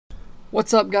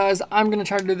What's up, guys? I'm gonna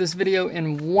try to do this video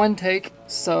in one take,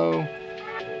 so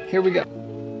here we go.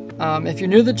 If you're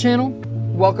new to the channel,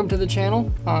 welcome to the channel.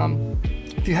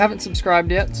 If you haven't subscribed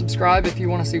yet, subscribe if you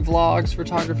want to see vlogs,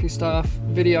 photography stuff,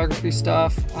 videography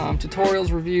stuff,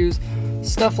 tutorials, reviews,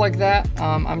 stuff like that.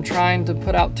 I'm trying to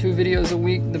put out 2 videos a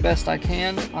week the best I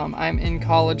can. I'm in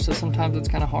college, so sometimes it's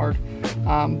kind of hard.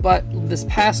 But this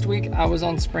past week I was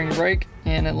on spring break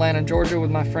in Atlanta, Georgia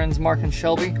with my friends Mark and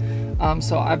Shelby.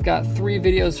 So I've got 3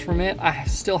 videos from it. I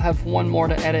still have 1 more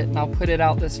to edit and I'll put it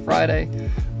out this Friday.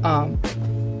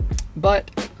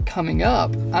 But coming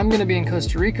up, I'm going to be in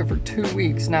Costa Rica for 2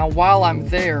 weeks. Now, while I'm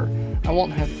there, I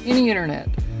won't have any internet.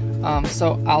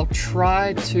 So I'll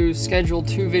try to schedule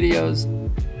 2 videos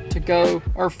to go,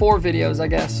 or 4 videos, I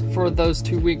guess, for those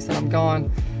 2 weeks that I'm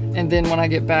gone. And then when I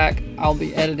get back, I'll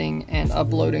be editing and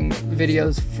uploading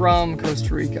videos from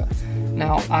Costa Rica.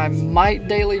 Now, I might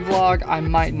daily vlog, I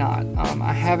might not.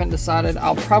 I haven't decided.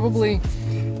 I'll probably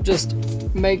just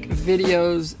make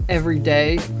videos every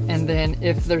day, and then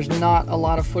if there's not a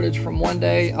lot of footage from one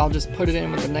day, I'll just put it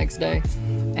in with the next day.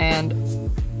 And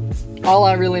all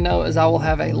I really know is I will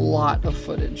have a lot of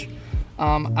footage.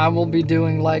 I will be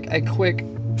doing like a quick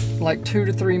 2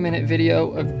 to 3 minute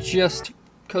video of just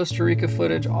Costa Rica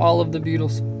footage, all of the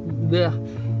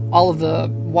all of the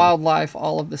wildlife,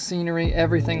 all of the scenery,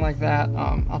 everything like that.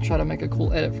 I'll try to make a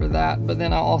cool edit for that, but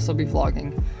then I'll also be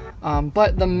vlogging.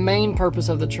 But the main purpose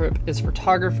of the trip is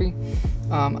photography.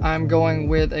 I'm going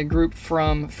with a group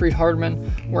from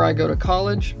Freed-Hardeman where I go to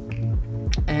college,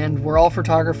 and we're all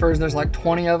photographers. There's like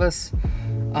 20 of us,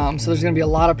 so there's gonna be a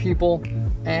lot of people,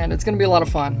 and it's gonna be a lot of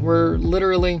fun. We're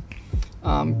literally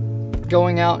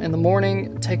going out in the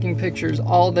morning, taking pictures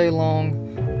all day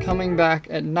long, coming back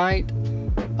at night,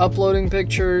 uploading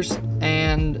pictures,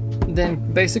 and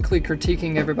then basically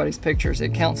critiquing everybody's pictures.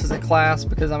 It counts as a class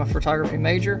because I'm a photography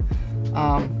major,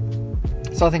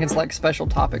 so I think it's like special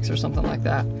topics or something like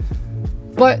that.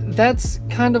 But that's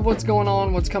kind of what's going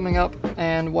on, what's coming up,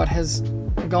 and what has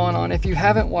gone on. If you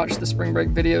haven't watched the spring break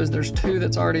videos, there's 2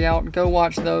 that's already out. Go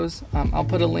watch those. I'll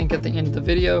put a link at the end of the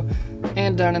video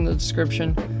and down in the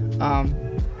description.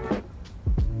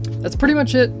 That's pretty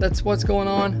much it. That's what's going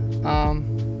on.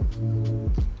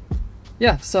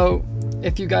 Yeah, so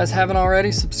if you guys haven't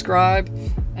already, subscribe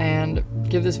and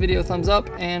give this video a thumbs up,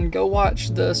 and go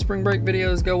watch the spring break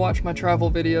videos, go watch my travel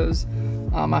videos.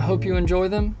 I hope you enjoy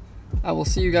them. I will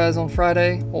see you guys on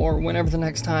Friday or whenever the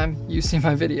next time you see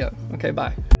my video. Okay,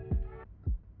 bye.